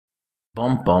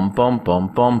Bum bum bum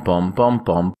bum bum bum bum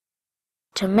bum.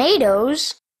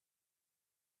 Tomatoes?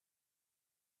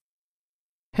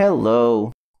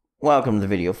 Hello, welcome to the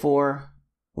video for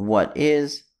what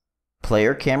is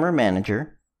Player Camera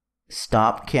Manager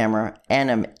Stop Camera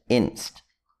Anim Inst.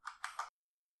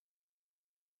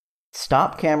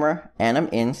 Stop Camera Anim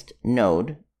Inst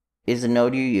node is the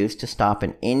node you use to stop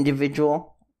an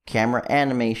individual camera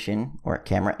animation or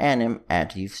camera anim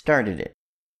after you've started it.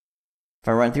 If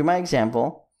I run through my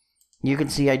example, you can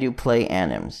see I do play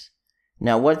anims.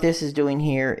 Now what this is doing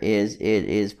here is it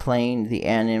is playing the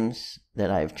anims that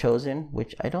I've chosen,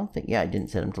 which I don't think, I didn't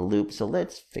set them to loop, so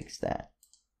let's fix that.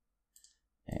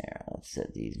 There, let's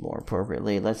set these more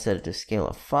appropriately. Let's set it to scale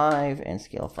of 5 and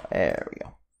scale of 5. There we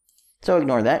go. So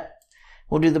ignore that.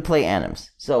 We'll do the play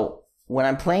anims. So when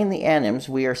I'm playing the anims,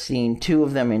 we are seeing two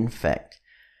of them in effect.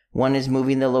 One is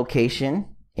moving the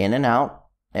location in and out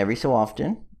every so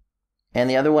often, and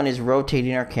the other one is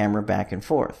rotating our camera back and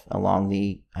forth along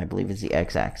the, I believe it's the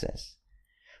x-axis.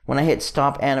 When I hit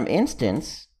stop anim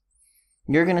instance,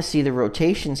 you're going to see the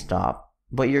rotation stop,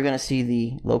 but you're going to see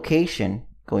the location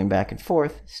going back and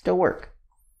forth still work.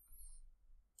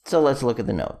 So let's look at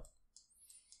the node.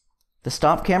 The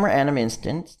stop camera anim inst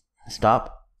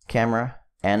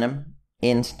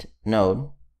node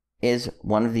is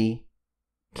one of the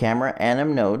camera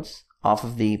anim nodes off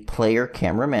of the player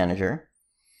camera manager.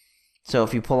 So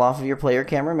if you pull off of your player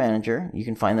camera manager, you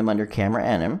can find them under camera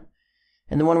anim.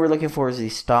 And the one we're looking for is the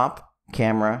stop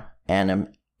camera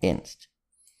anim inst.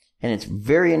 And it's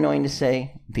very annoying to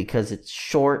say because it's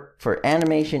short for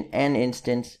animation and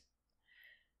instance,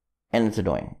 and it's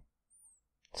annoying.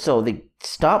 So the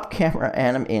stop camera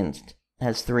anim inst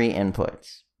has three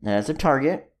inputs. It has a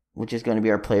target, which is going to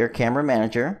be our player camera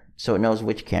manager, so it knows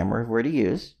which camera we're to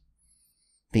use.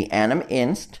 The anim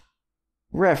inst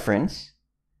reference.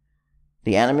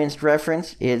 The anim inst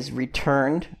reference is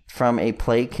returned from a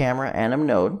play camera anim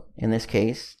node. In this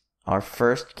case, our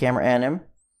first camera anim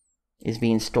is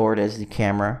being stored as the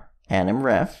camera anim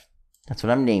ref. That's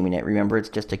what I'm naming it. Remember, it's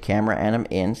just a camera anim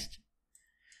inst.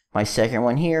 My second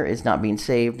one here is not being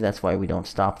saved. That's why we don't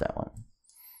stop that one.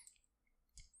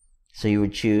 So you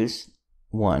would choose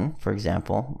one, for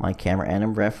example, my camera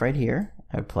anim ref right here.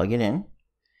 I would plug it in.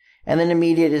 And then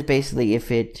immediate is basically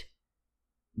if it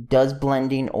does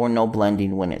blending or no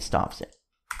blending when it stops it.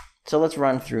 So let's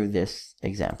run through this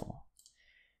example.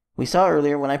 We saw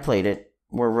earlier when I played it,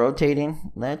 we're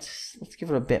rotating. Let's give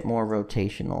it a bit more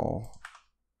rotational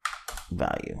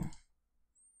value.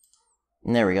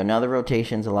 And there we go. Now the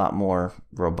rotation's a lot more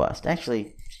robust.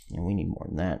 Actually, we need more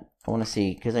than that. I want to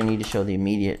see, because I need to show the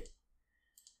immediate.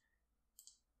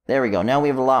 There we go. Now we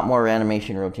have a lot more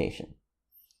animation rotation.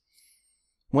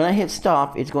 When I hit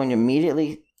stop, it's going to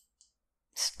immediately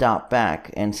stop back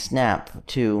and snap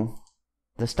to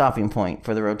the stopping point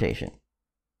for the rotation.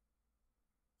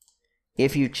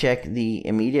 If you check the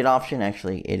immediate option,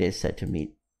 actually it is set to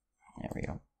meet. There we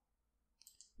go.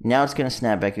 Now it's going to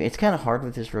snap back. It's kind of hard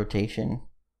with this rotation.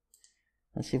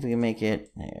 Let's see if we can make it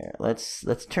there. Let's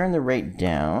turn the rate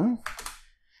down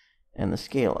and the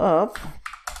scale up.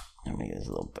 Let me make this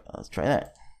a little bit. Let's try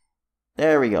that.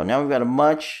 There we go. Now we've got a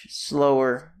much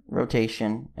slower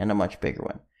rotation and a much bigger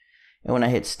one. And when I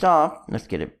hit stop, let's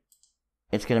get it.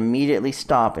 It's going to immediately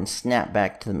stop and snap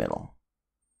back to the middle.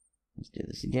 Let's do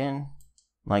this again,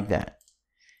 like that.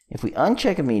 If we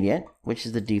uncheck immediate, which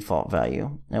is the default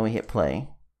value, and we hit play,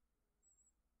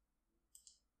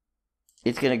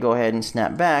 it's going to go ahead and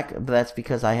snap back, but that's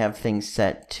because I have things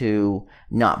set to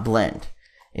not blend.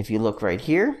 If you look right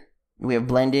here, we have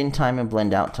blend in time and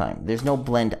blend out time. There's no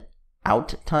blend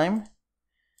out time,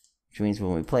 which means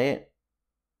when we play it,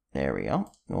 there we go.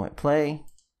 We'll hit play.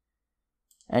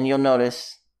 And you'll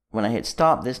notice when I hit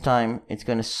stop this time, it's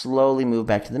going to slowly move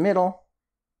back to the middle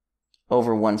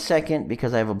over 1 second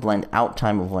because I have a blend out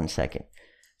time of 1 second.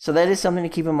 So that is something to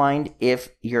keep in mind if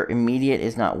your immediate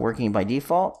is not working by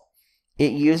default.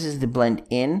 It uses the blend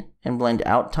in and blend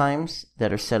out times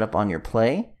that are set up on your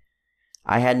play.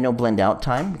 I had no blend out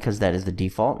time because that is the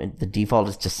default. The default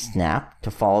is to snap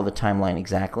to follow the timeline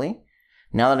exactly.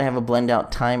 Now that I have a blend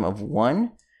out time of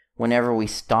 1, whenever we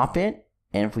stop it,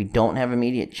 and if we don't have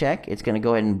immediate check, it's going to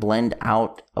go ahead and blend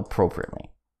out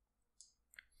appropriately.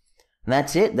 And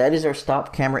that's it. That is our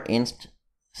stop camera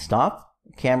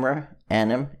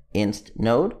anim inst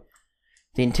node.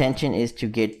 The intention is to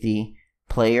get the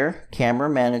player camera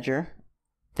manager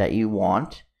that you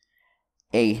want,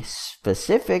 a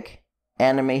specific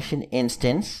animation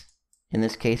instance, in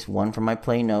this case one from my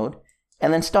play node,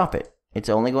 and then stop it. It's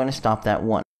only going to stop that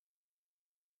one.